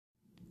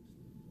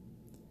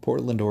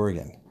Portland,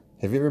 Oregon.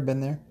 Have you ever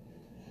been there?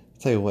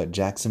 I'll tell you what,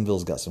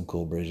 Jacksonville's got some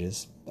cool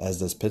bridges, as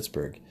does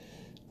Pittsburgh.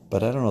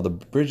 But I don't know, the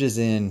bridges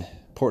in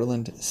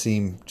Portland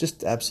seem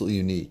just absolutely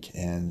unique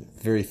and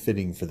very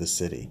fitting for the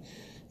city.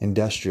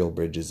 Industrial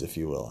bridges, if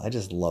you will. I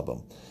just love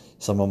them.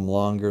 Some of them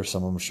longer,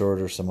 some of them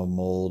shorter, some of them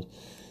old.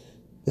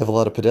 They have a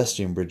lot of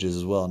pedestrian bridges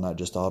as well, not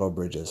just auto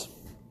bridges.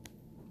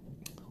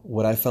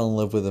 What I fell in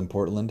love with in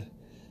Portland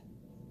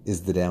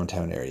is the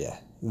downtown area.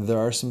 There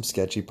are some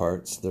sketchy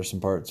parts. There's some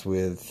parts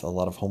with a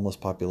lot of homeless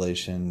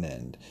population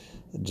and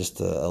just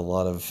a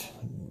lot of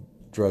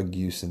drug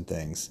use and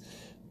things.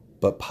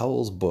 But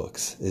Powell's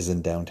Books is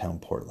in downtown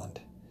Portland.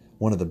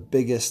 One of the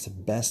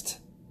biggest, best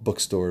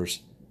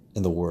bookstores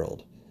in the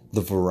world.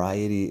 The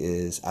variety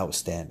is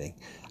outstanding.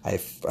 I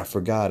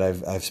forgot,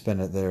 I've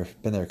been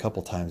there a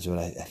couple times, but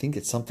I think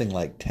it's something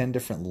like 10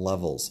 different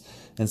levels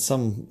and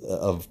some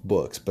of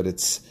books,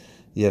 but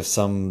you have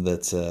some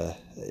that's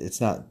it's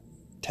not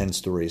 10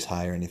 stories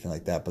high or anything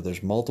like that, but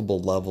there's multiple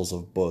levels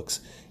of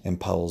books in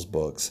Powell's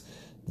Books.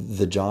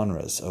 The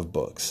genres of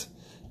books.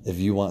 If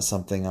you want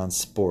something on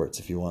sports,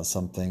 if you want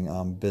something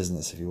on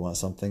business, if you want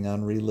something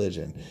on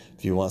religion,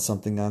 if you want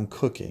something on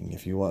cooking,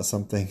 if you want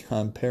something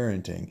on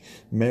parenting,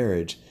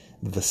 marriage,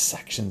 the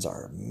sections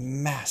are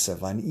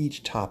massive on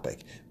each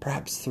topic.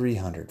 Perhaps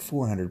 300,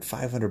 400,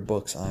 500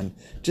 books on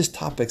just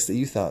topics that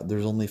you thought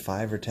there's only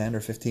 5 or 10 or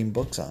 15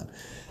 books on.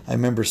 I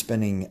remember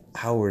spending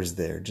hours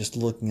there just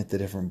looking at the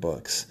different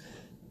books.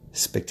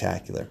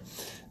 Spectacular.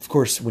 Of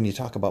course, when you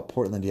talk about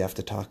Portland, you have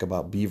to talk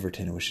about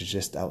Beaverton, which is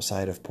just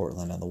outside of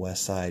Portland on the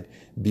west side.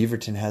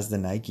 Beaverton has the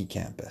Nike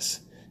campus.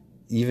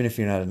 Even if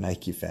you're not a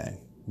Nike fan,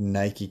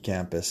 Nike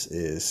campus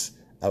is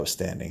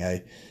outstanding.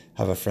 I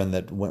have a friend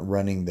that went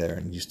running there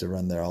and used to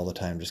run there all the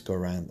time, just go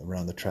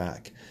around the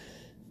track.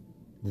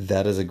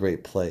 That is a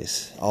great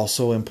place.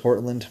 Also in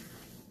Portland,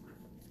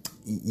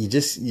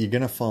 you're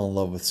going to fall in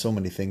love with so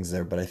many things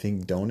there, but I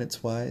think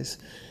donuts-wise,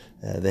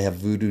 they have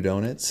Voodoo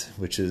Donuts,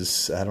 which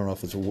is, I don't know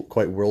if it's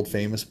quite world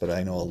famous, but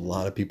I know a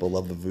lot of people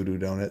love the Voodoo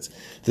Donuts.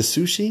 The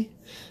sushi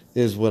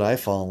is what I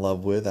fall in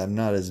love with. I'm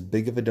not as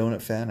big of a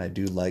donut fan. I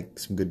do like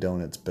some good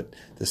donuts, but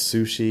the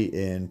sushi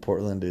in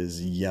Portland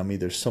is yummy.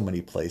 There's so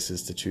many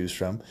places to choose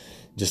from.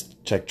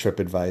 Just check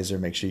TripAdvisor.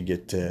 Make sure you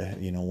get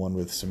one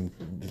with some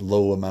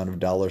low amount of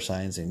dollar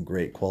signs and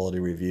great quality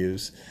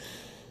reviews.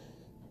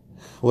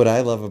 What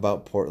I love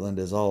about Portland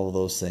is all of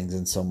those things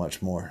and so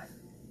much more.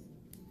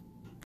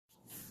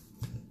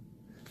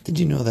 Did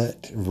you know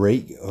that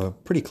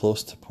pretty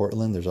close to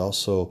Portland, there's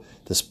also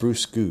the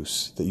Spruce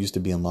Goose that used to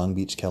be in Long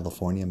Beach,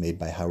 California, made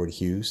by Howard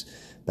Hughes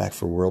back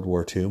for World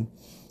War II.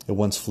 It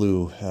once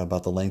flew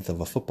about the length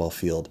of a football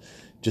field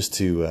just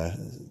to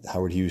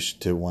Howard Hughes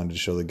wanted to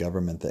show the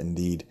government that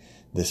indeed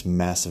this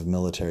massive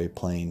military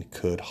plane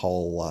could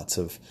haul lots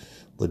of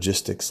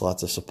logistics,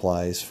 lots of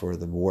supplies for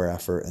the war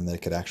effort, and that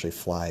it could actually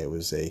fly. It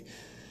was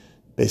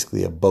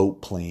basically a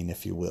boat plane,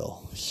 if you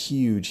will.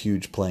 Huge,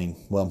 huge plane.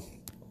 Well,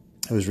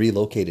 it was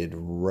relocated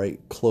right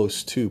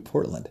close to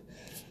Portland.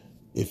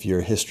 If you're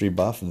a history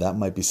buff, that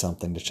might be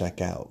something to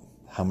check out.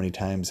 How many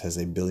times has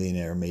a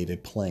billionaire made a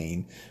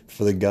plane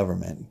for the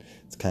government?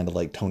 It's kind of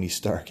like Tony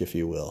Stark, if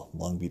you will.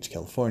 Long Beach,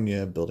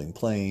 California, building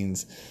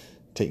planes,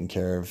 taking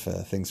care of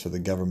things for the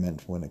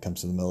government when it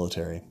comes to the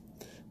military.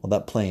 Well,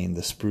 that plane,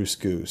 the Spruce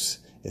Goose,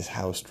 is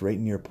housed right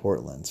near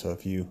Portland. So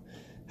if you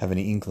have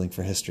any inkling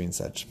for history and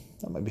such,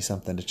 that might be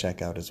something to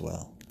check out as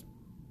well.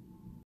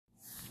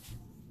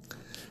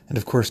 And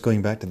of course,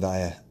 going back to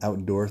the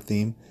outdoor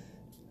theme,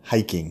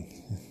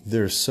 hiking.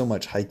 There's so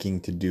much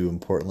hiking to do in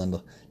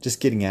Portland. Just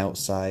getting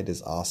outside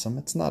is awesome.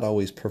 It's not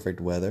always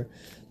perfect weather.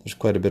 There's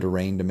quite a bit of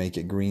rain to make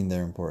it green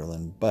there in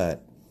Portland,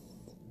 but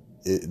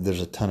there's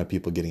a ton of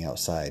people getting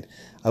outside.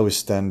 I was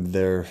stunned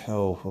there,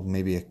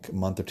 maybe a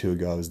month or two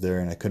ago I was there,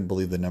 and I couldn't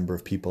believe the number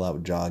of people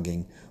out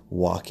jogging,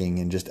 walking,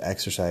 and just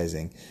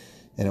exercising.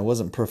 And it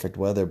wasn't perfect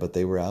weather, but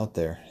they were out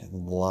there. A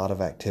lot of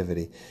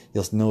activity.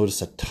 You'll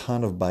notice a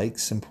ton of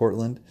bikes in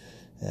Portland.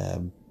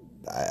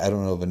 I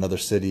don't know of another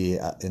city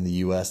in the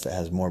U.S. that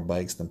has more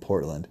bikes than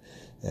Portland.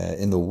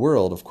 In the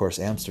world, of course,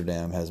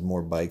 Amsterdam has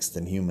more bikes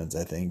than humans,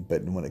 I think.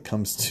 But when it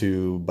comes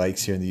to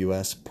bikes here in the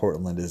U.S.,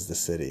 Portland is the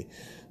city.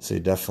 So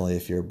definitely,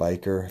 if you're a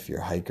biker, if you're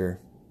a hiker,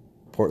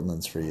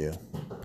 Portland's for you.